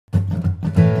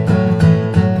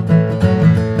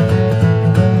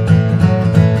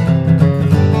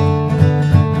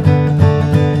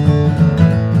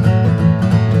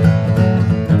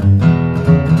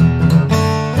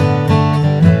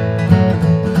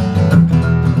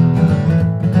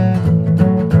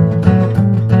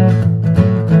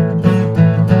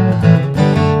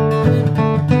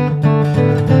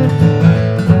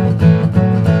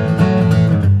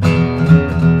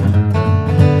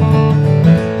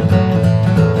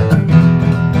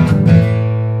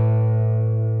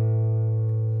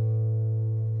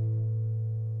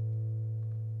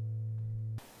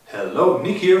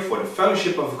here for the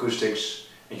Fellowship of Acoustics,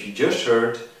 and you just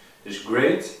heard this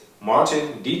great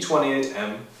Martin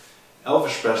D-28M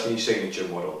Elvis Presley signature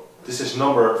model. This is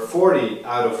number 40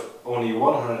 out of only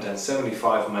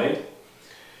 175 made.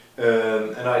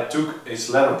 And I took his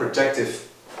leather protective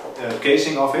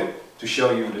casing of it to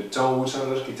show you the tone woods on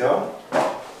this guitar.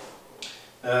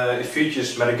 It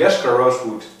features Madagascar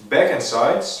rosewood back and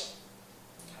sides,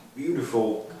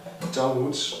 beautiful tone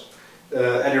woods,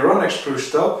 Adirondack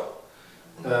spruce top,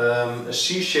 a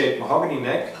C-shaped mahogany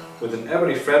neck with an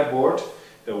ebony fretboard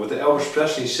with the Elvis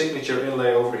Presley signature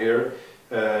inlay over here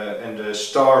and the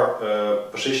star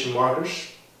position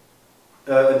markers,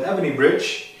 an ebony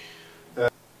bridge,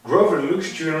 Grover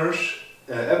Deluxe tuners,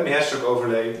 ebony headstock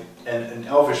overlay and an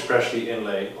Elvis Presley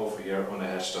inlay over here on the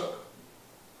headstock.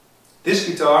 This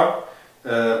guitar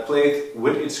played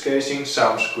with its casing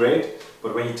sounds great,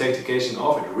 but when you take the casing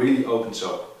off it really opens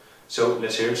up. So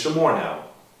let's hear it some more now.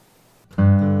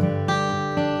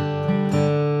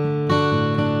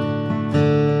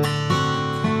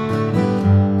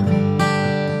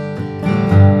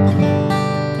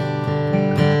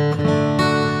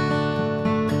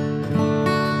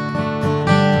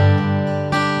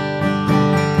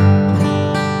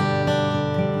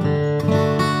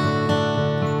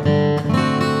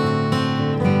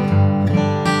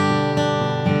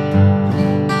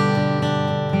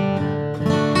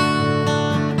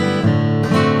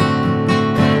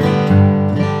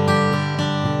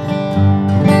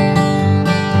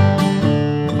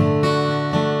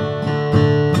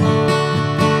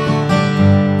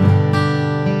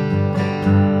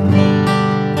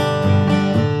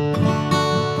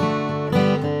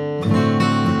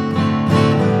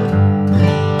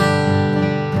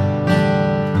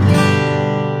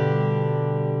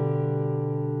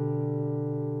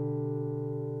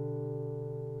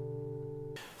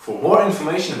 For more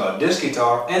information about this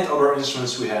guitar and other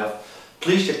instruments we have,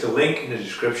 please check the link in the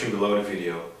description below the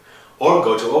video, or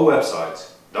go to our website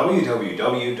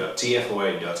www.tfoa.eu.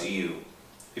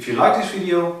 If you like this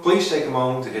video, please take a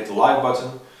moment to hit the like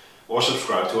button or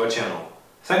subscribe to our channel.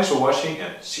 Thanks for watching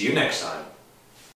and see you next time.